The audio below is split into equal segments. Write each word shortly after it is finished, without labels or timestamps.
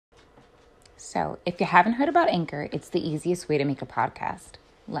So, if you haven't heard about Anchor, it's the easiest way to make a podcast.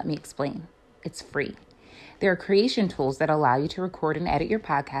 Let me explain. It's free. There are creation tools that allow you to record and edit your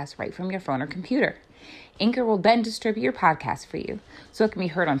podcast right from your phone or computer. Anchor will then distribute your podcast for you, so it can be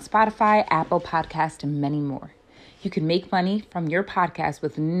heard on Spotify, Apple Podcast, and many more. You can make money from your podcast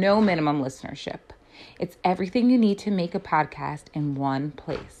with no minimum listenership. It's everything you need to make a podcast in one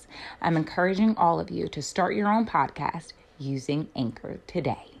place. I'm encouraging all of you to start your own podcast using Anchor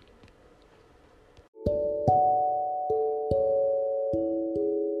today.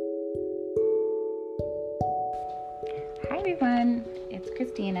 Hi everyone, it's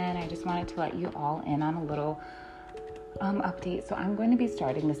Christina, and I just wanted to let you all in on a little update. So I'm going to be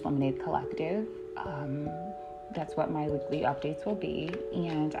starting this Lemonade Collective. That's what my weekly updates will be.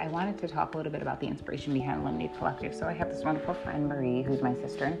 And I wanted to talk a little bit about the inspiration behind Lemonade Collective. So I have this wonderful friend, Marie, who's my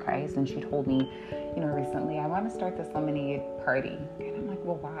sister in Christ. And she told me, recently, I want to start this lemonade party. And I'm like,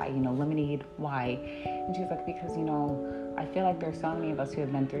 well, why? Lemonade, why? And she's like, because, I feel like there's so many of us who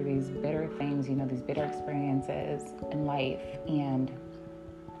have been through these bitter things, these bitter experiences in life. And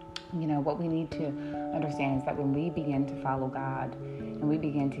what we need to understand is that when we begin to follow God and we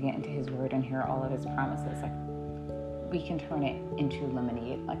begin to get into His Word and hear all of His promises, we can turn it into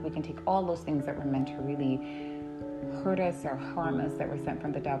lemonade. We can take all those things that were meant to really hurt us or harm us, that were sent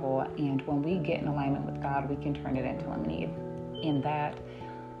from the devil, and when we get in alignment with God, we can turn it into lemonade. And that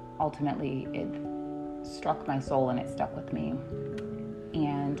ultimately, it struck my soul and it stuck with me.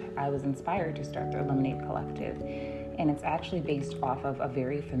 And I was inspired to start the Lemonade Collective. And it's actually based off of a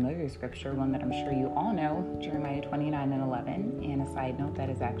very familiar scripture, one that I'm sure you all know, Jeremiah 29:11. And a side note, that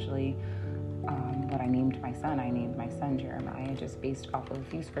is actually what I named my son. I named my son Jeremiah, just based off of a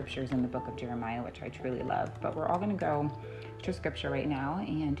few scriptures in the book of Jeremiah, which I truly love. But we're all going to go to scripture right now.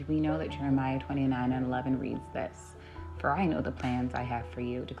 And we know that Jeremiah 29:11 reads this: "For I know the plans I have for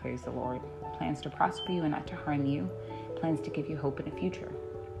you, declares the Lord, plans to prosper you and not to harm you, plans to give you hope in the future."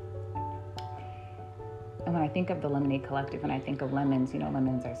 And when I think of the Lemonade Collective and I think of lemons,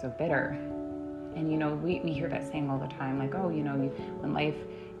 lemons are so bitter. And, we hear that saying all the time, when life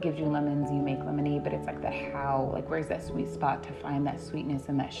gives you lemons, you make lemonade, but it's where's that sweet spot to find that sweetness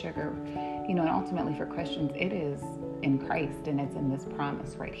and that sugar? And ultimately for Christians, it is in Christ, and it's in this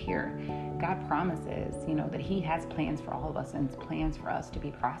promise right here. God promises, that He has plans for all of us, and it's plans for us to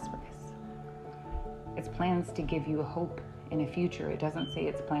be prosperous. It's plans to give you a hope in a future. It doesn't say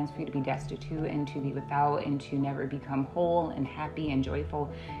it's plans for you to be destitute and to be without and to never become whole and happy and joyful.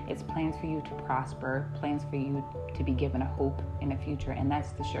 It's plans for you to prosper, plans for you to be given a hope in a future. And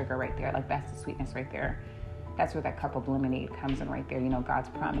that's the sugar right there. That's the sweetness right there. That's where that cup of lemonade comes in right there. God's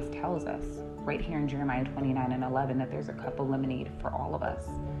promise tells us right here in Jeremiah 29:11 that there's a cup of lemonade for all of us.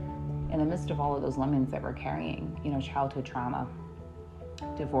 In the midst of all of those lemons that we're carrying, childhood trauma,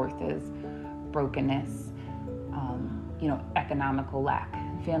 divorces, brokenness, economical lack,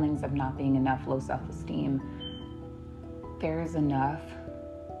 feelings of not being enough, low self-esteem. There is enough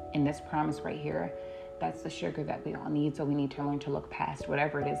in this promise right here. That's the sugar that we all need. So we need to learn to look past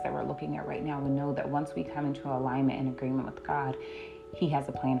whatever it is that we're looking at right now and know that once we come into alignment and agreement with God, He has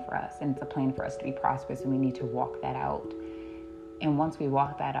a plan for us, and it's a plan for us to be prosperous, and we need to walk that out. And once we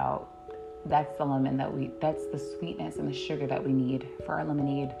walk that out, that's the lemon that's the sweetness and the sugar that we need for our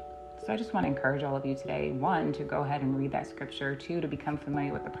lemonade. So I just want to encourage all of you today, 1, to go ahead and read that scripture, 2, to become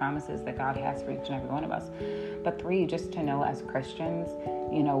familiar with the promises that God has for each and every one of us, but 3, just to know as Christians,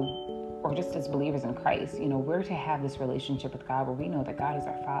 or just as believers in Christ, we're to have this relationship with God where we know that God is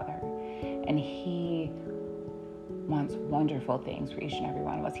our Father, and He wants wonderful things for each and every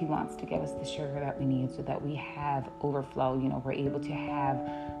one of us. He wants to give us the sugar that we need so that we have overflow. We're able to have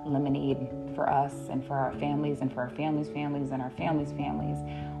lemonade for us and for our families and for our families' families and our families' families.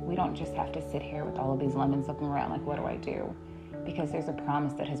 We don't just have to sit here with all of these lemons looking around what do I do? Because there's a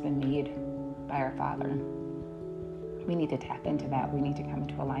promise that has been made by our Father. We need to tap into that. We need to come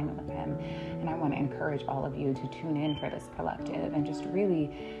into alignment with Him. And I want to encourage all of you to tune in for this collective and just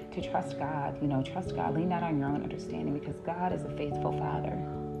really to trust God. Trust God. Lean not on your own understanding, because God is a faithful Father.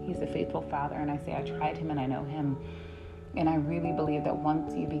 He's a faithful Father. And I say I tried Him and I know Him. And I really believe that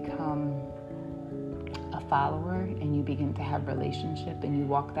once you become a follower and you begin to have relationship and you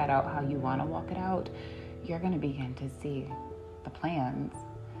walk that out how you want to walk it out, you're going to begin to see the plans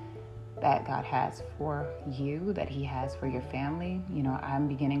that God has for you, that He has for your family. I'm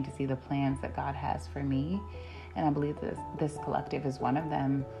beginning to see the plans that God has for me, and I believe this collective is one of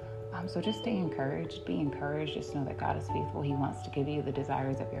them. So just stay encouraged, be encouraged. Just know that God is faithful. He wants to give you the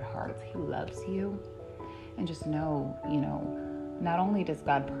desires of your hearts. He loves you. And just know, not only does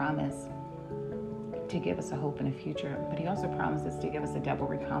God promise to give us a hope and a future, but he also promises to give us a double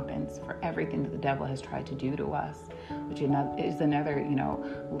recompense for everything that the devil has tried to do to us, which is another,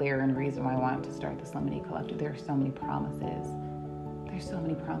 layer and reason why I wanted to start this Lemonade Collective. There are so many promises. There's so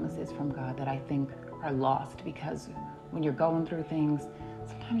many promises from God that I think are lost because when you're going through things,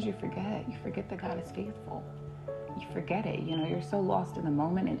 sometimes you forget. You forget that God is faithful. You forget it. You're so lost in the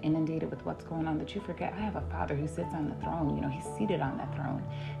moment and inundated with what's going on that you forget I have a Father who sits on the throne. He's seated on that throne,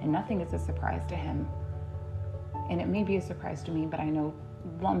 and nothing is a surprise to him. And it may be a surprise to me, but I know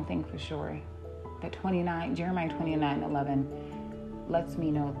one thing for sure, that Jeremiah 29:11 lets me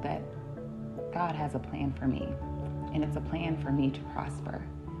know that God has a plan for me, and it's a plan for me to prosper.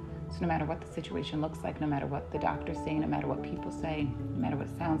 So no matter what the situation looks like, no matter what the doctors say, no matter what people say, no matter what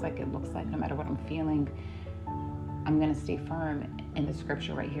it sounds like, it looks like, no matter what I'm feeling, I'm going to stay firm in the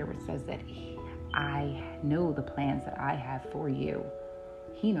scripture right here where it says that I know the plans that I have for you.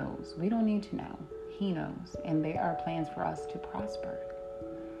 He knows. We don't need to know. He knows. And they are plans for us to prosper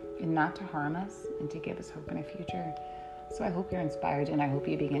and not to harm us and to give us hope in a future. So I hope you're inspired, and I hope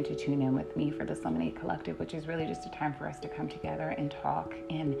you begin to tune in with me for this Lemonade Collective, which is really just a time for us to come together and talk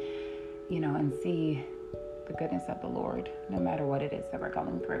and, and see the goodness of the Lord, no matter what it is that we're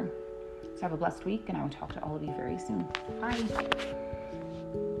going through. So have a blessed week, and I will talk to all of you very soon.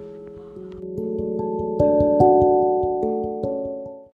 Bye.